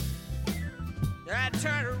face, and I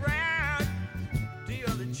turned around the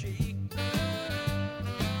other cheek.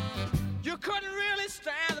 You couldn't really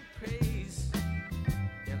stand the pace,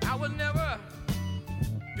 and I would never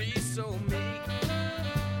be so meek.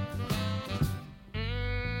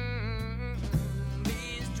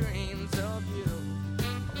 These dreams of you,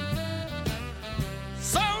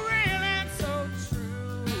 so real and so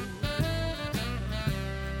true.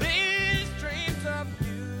 These dreams of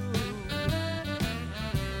you,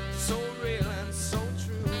 so real and so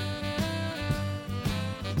true.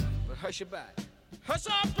 But hush your back, hush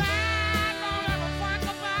your back, don't ever think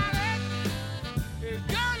about it. If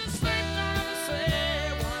you're to sleep, don't ever say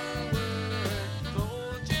one word.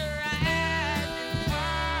 Close your eyes, you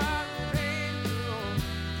are an angel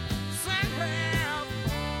sent here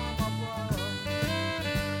from above.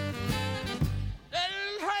 Then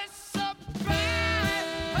hush your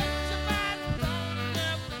back, don't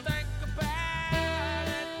ever think about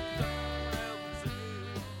it. Don't ever say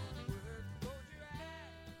one word. Close your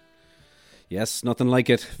eyes. Yes, nothing like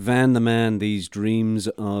it. Van the Man, These Dreams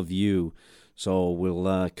of You. So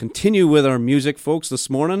we'll continue with our music, folks, this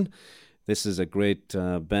morning. This is a great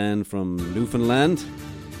band from Newfoundland,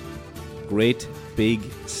 Great Big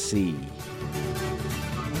Sea.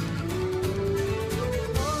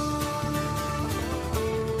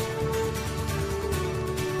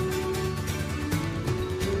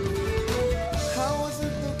 I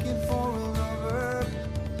wasn't looking for a lover.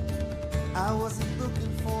 I wasn't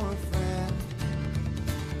looking for a friend.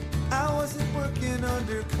 I wasn't working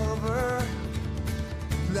undercover.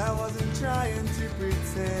 I wasn't trying to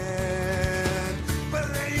pretend.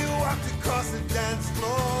 But then you walked across the dance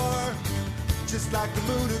floor, just like the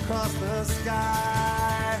moon across the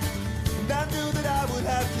sky. And I knew that I would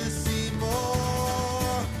have to see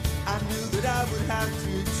more. I knew that I would have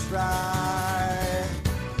to try.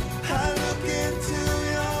 I look into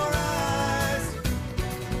your eyes,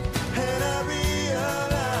 and I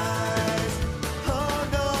realize, oh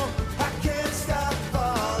no, I can't stop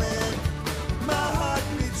falling. My heart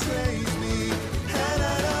betrays me, and I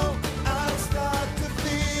know I'll start to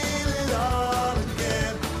feel it all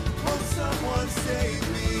again. Won't someone save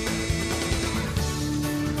me?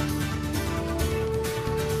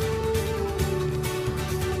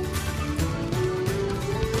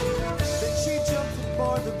 Then she jumped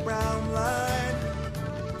aboard the brown line,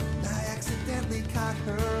 and I accidentally caught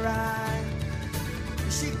her eye.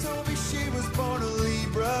 She told me she was born a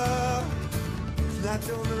Libra, and I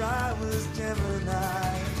told her I was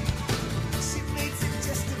Gemini. She made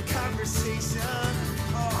suggestive conversation,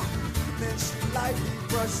 oh, then she lightly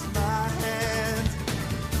brushed my hand.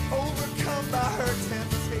 Overcome by her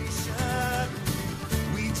temptation,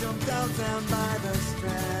 we jumped down by the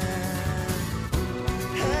strand.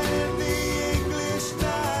 And in the English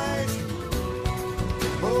night,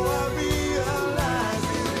 oh, I realize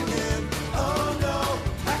it again. Oh no,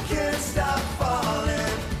 I can't stop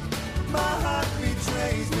falling. My heart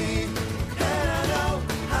betrays me, and I know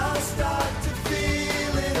I'll start to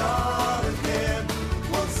feel it all again.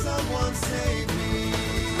 Won't someone save me?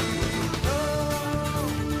 Oh.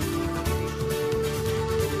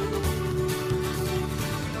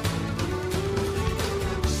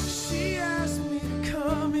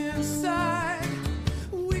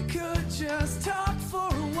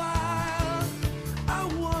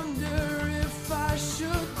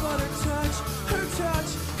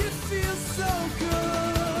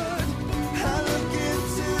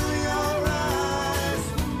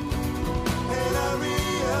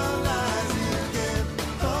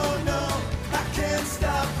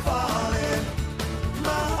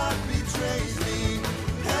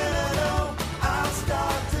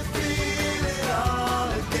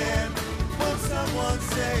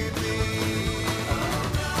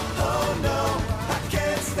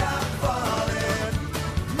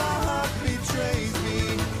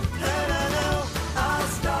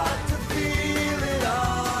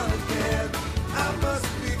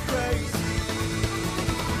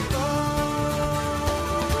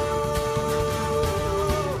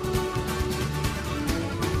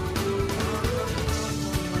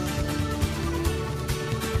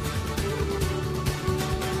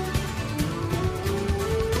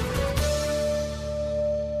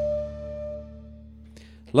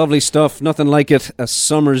 Lovely stuff. Nothing like it. A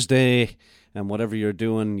summer's day. And whatever you're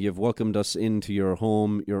doing, you've welcomed us into your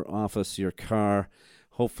home, your office, your car.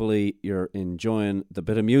 Hopefully you're enjoying the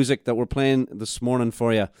bit of music that we're playing this morning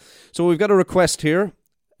for you. So we've got a request here.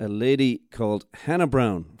 A lady called Hannah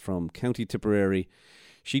Brown from County Tipperary.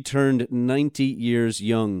 She turned 90 years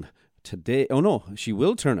young today. Oh no, she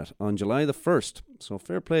will turn it on July the 1st. So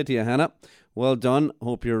fair play to you, Hannah. Well done.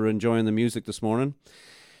 Hope you're enjoying the music this morning.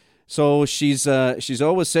 So she's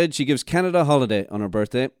always said she gives Canada a holiday on her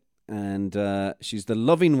birthday. And she's the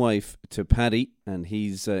loving wife to Paddy, and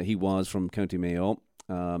he was from County Mayo.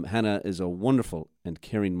 Hannah is a wonderful and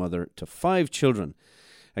caring mother to 5 children,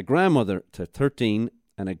 a grandmother to 13,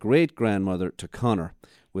 and a great-grandmother to Connor,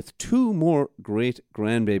 with 2 more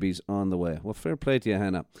great-grandbabies on the way. Well, fair play to you,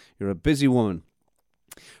 Hannah. You're a busy woman.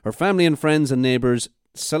 Her family and friends and neighbours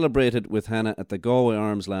celebrated with Hannah at the Galway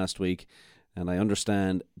Arms last week, and I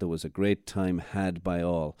understand there was a great time had by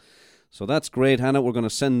all. So that's great, Hannah. We're going to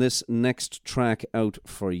send this next track out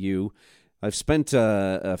for you. I've spent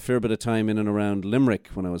a fair bit of time in and around Limerick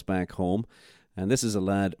when I was back home, and this is a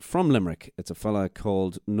lad from Limerick. It's a fella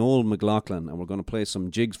called Noel McLaughlin, and we're going to play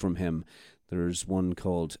some jigs from him. There's one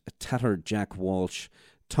called Tattered Jack Walsh,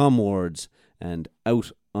 Tom Wards, and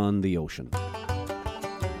Out on the Ocean.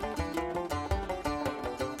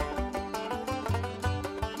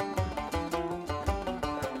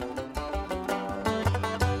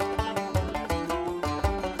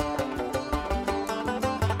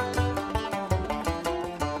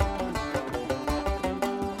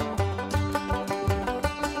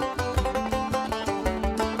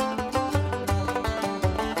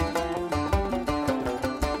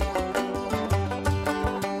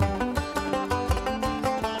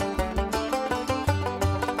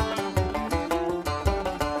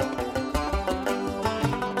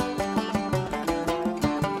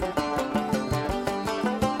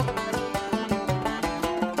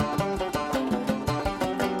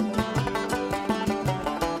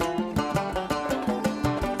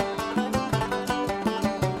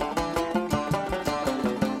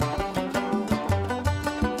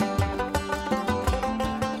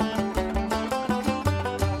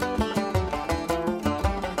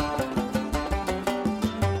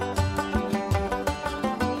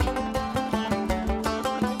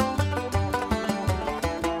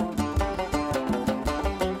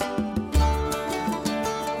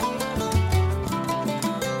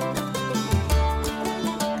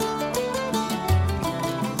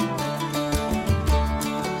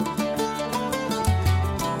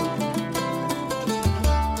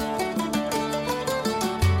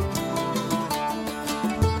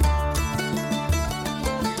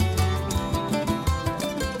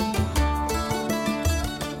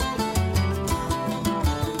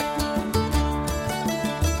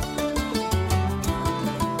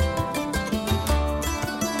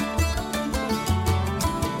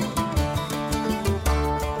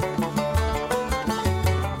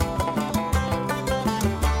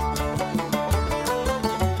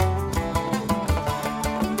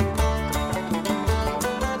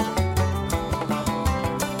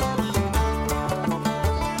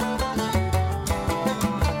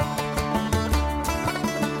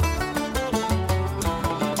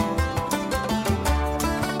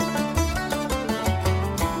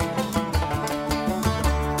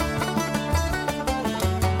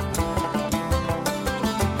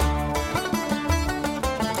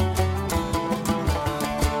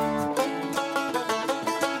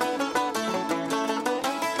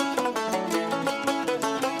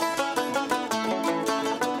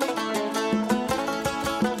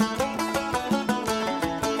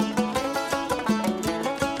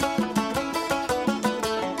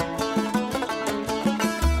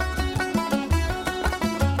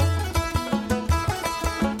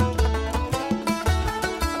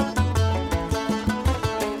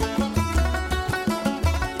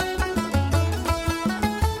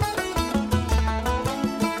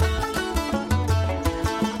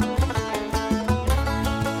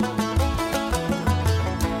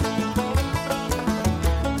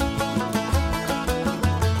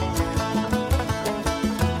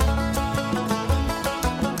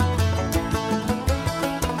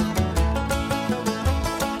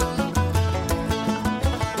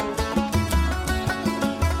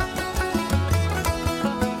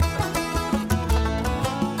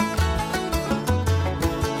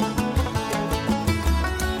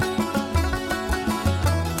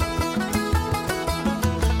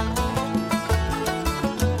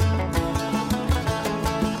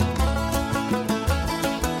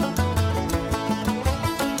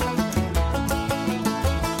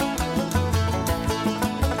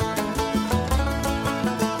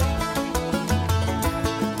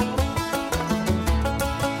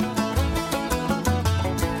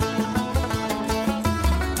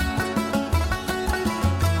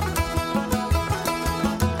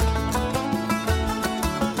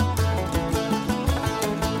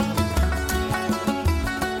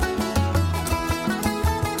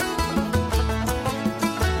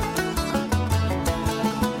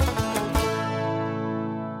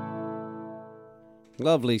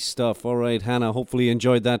 Lovely stuff. All right, Hannah, hopefully you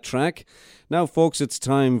enjoyed that track. Now, folks, it's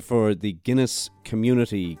time for the Guinness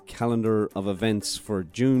Community Calendar of Events for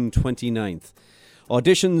June 29th.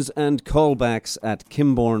 Auditions and callbacks at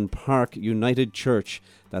Kimbourne Park United Church.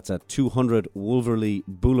 That's at 200 Wolverley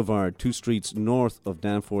Boulevard, 2 streets north of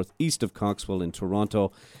Danforth, east of Coxwell in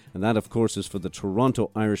Toronto. And that, of course, is for the Toronto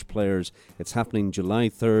Irish Players. It's happening July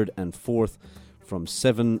 3rd and 4th from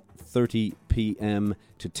 7:30 p.m.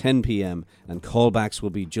 to 10 p.m. and callbacks will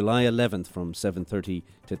be July 11th from 7:30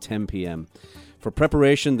 to 10 p.m. For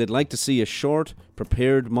preparation, they'd like to see a short,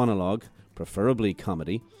 prepared monologue, preferably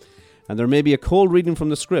comedy, and there may be a cold reading from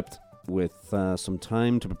the script. With some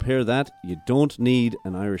time to prepare that, you don't need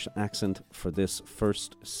an Irish accent for this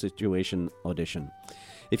first situation audition.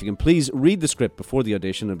 If you can please read the script before the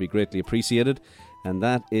audition, it would be greatly appreciated. And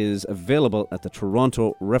that is available at the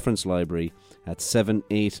Toronto Reference Library at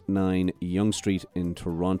 789 Yonge Street in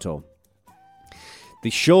Toronto.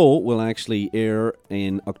 The show will actually air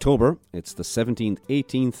in October. It's the 17th,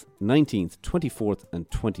 18th, 19th, 24th and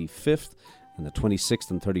 25th, and the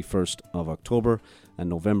 26th and 31st of October, and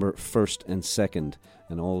November 1st and 2nd.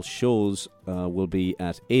 And all shows will be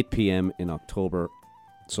at 8 p.m. in October.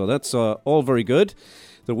 So that's all very good.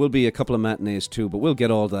 There will be a couple of matinees too, but we'll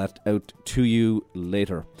get all that out to you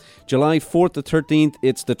later. July 4th to 13th,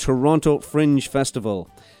 it's the Toronto Fringe Festival.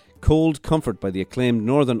 Cold Comfort by the acclaimed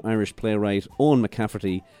Northern Irish playwright Owen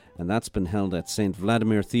McCafferty, and that's been held at St.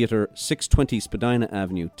 Vladimir Theatre, 620 Spadina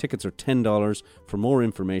Avenue. Tickets are $10. For more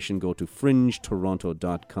information, go to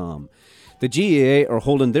fringetoronto.com. The GAA are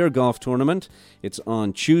holding their golf tournament. It's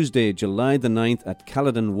on Tuesday, July the 9th at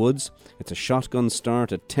Caledon Woods. It's a shotgun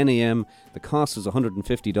start at 10 a.m. The cost is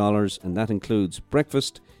 $150, and that includes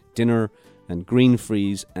breakfast, dinner, and green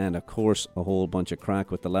freeze, and of course a whole bunch of crack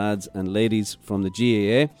with the lads and ladies from the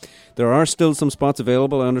GAA. There are still some spots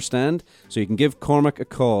available, I understand, so you can give Cormac a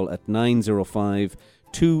call at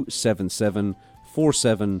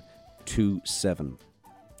 905-277-4727.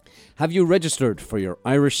 Have you registered for your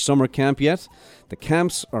Irish summer camp yet? The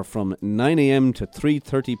camps are from 9 a.m. to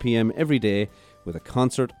 3:30 p.m. every day, with a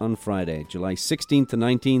concert on Friday, July 16th to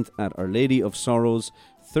 19th at Our Lady of Sorrows,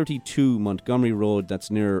 32 Montgomery Road, that's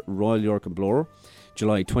near Royal York and Bloor.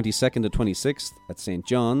 July 22nd to 26th at St.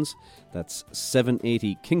 John's, that's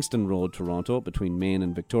 780 Kingston Road, Toronto, between Main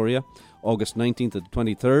and Victoria. August 19th to the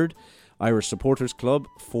 23rd, Irish Supporters Club,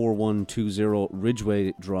 4120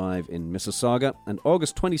 Ridgeway Drive in Mississauga. And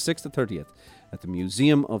August 26th to 30th at the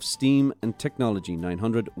Museum of Steam and Technology,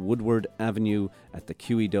 900 Woodward Avenue at the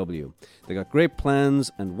QEW. They got great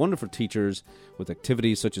plans and wonderful teachers with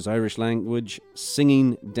activities such as Irish language,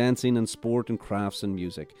 singing, dancing and sport and crafts and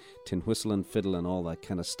music, tin whistle and fiddle and all that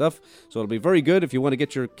kind of stuff. So it'll be very good. If you want to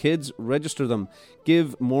get your kids, register them.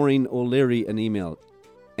 Give Maureen O'Leary an email,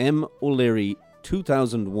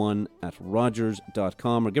 moleary2001 at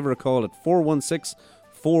rogers.com, or give her a call at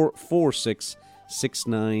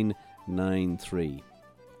 416-446-6993.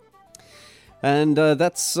 And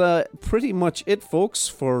that's pretty much it, folks,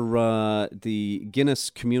 for the Guinness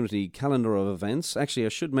Community Calendar of Events. Actually, I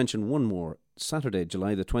should mention one more. Saturday,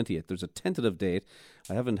 July the 20th. There's a tentative date.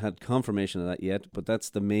 I haven't had confirmation of that yet, but that's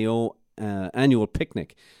the Mayo annual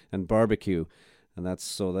picnic and barbecue. And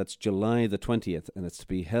that's July the 20th, and it's to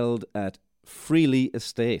be held at Freely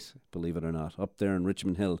Estate, believe it or not, up there in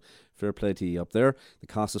Richmond Hill. Fair play to you up there. The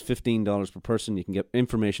cost is $15 per person. You can get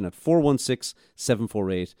information at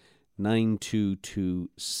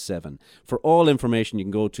 416-748-9227. For all information, you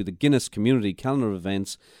can go to the Guinness Community Calendar of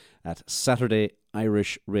Events at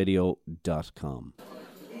SaturdayIrishRadio.com.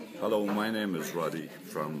 Hello, my name is Roddy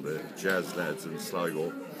from the Jazz Lads in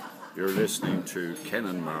Sligo. You're listening to Ken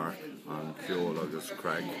and Mark on Ceol agus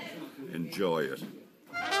Craic. Enjoy it.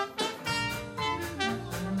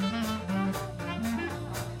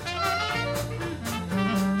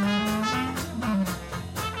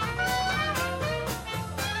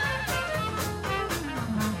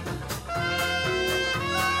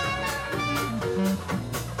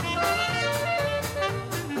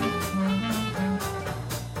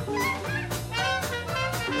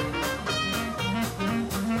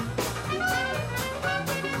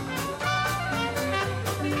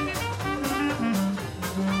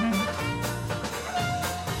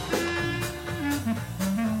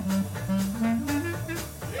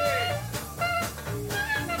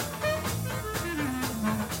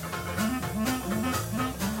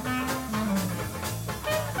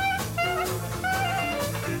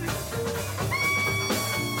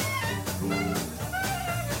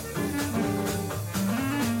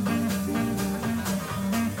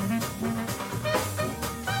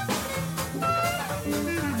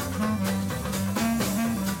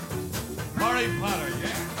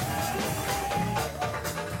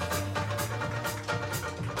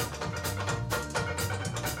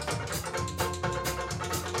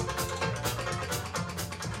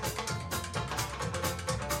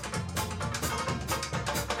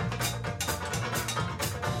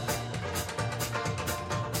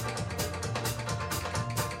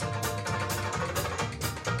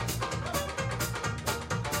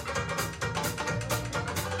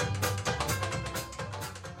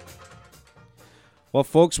 Well,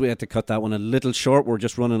 folks, we had to cut that one a little short. We're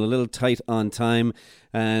just running a little tight on time.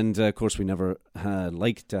 And, of course, we never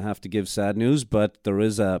like to have to give sad news, but there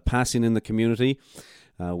is a passing in the community.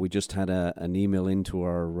 We just had an email into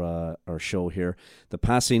our show here. The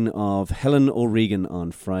passing of Helen O'Regan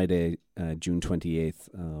on Friday, June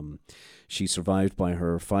 28th. She's survived by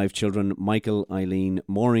her 5 children, Michael, Eileen,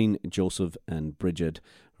 Maureen, Joseph and Bridget.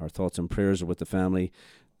 Our thoughts and prayers are with the family.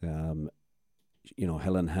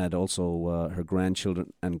 Helen had also her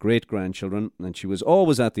grandchildren and great-grandchildren, and she was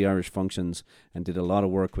always at the Irish functions and did a lot of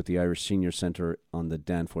work with the Irish Senior Centre on the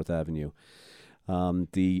Danforth Avenue.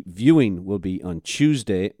 The viewing will be on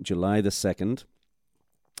Tuesday, July the 2nd,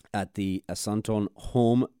 at the Asanton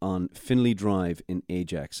Home on Finley Drive in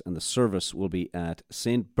Ajax, and the service will be at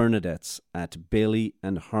St. Bernadette's at Bailey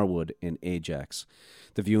and Harwood in Ajax.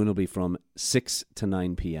 The viewing will be from 6 to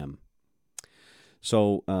 9 p.m.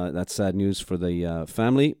 So that's sad news for the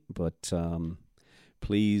family, but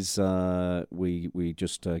please, we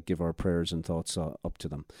just give our prayers and thoughts up to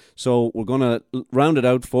them. So we're going to round it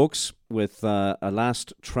out, folks, with a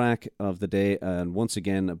last track of the day. And once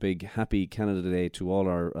again, a big happy Canada Day to all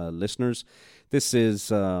our listeners. This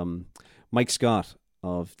is Mike Scott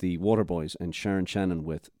of the Waterboys and Sharon Shannon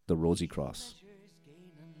with The Rosy Cross.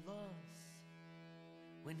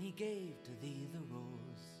 When he gave to thee the rose,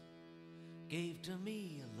 gave to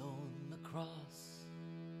me alone the cross.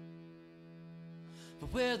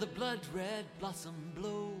 But where the blood-red blossom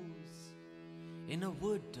blows, in a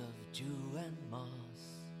wood of dew and moss,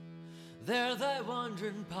 there thy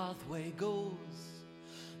wandering pathway goes,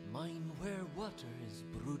 mine where water is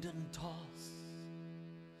brood and toss.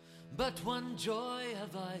 But one joy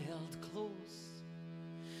have I held close,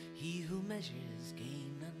 he who measures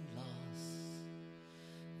gain and loss,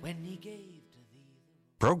 when he gave to thee.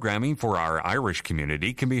 Programming for our Irish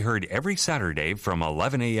community can be heard every Saturday from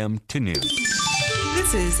 11 a.m. to noon.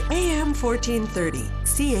 This is AM 1430,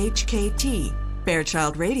 CHKT,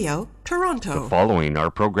 Fairchild Radio, Toronto. The following are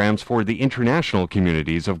programs for the international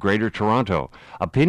communities of Greater Toronto.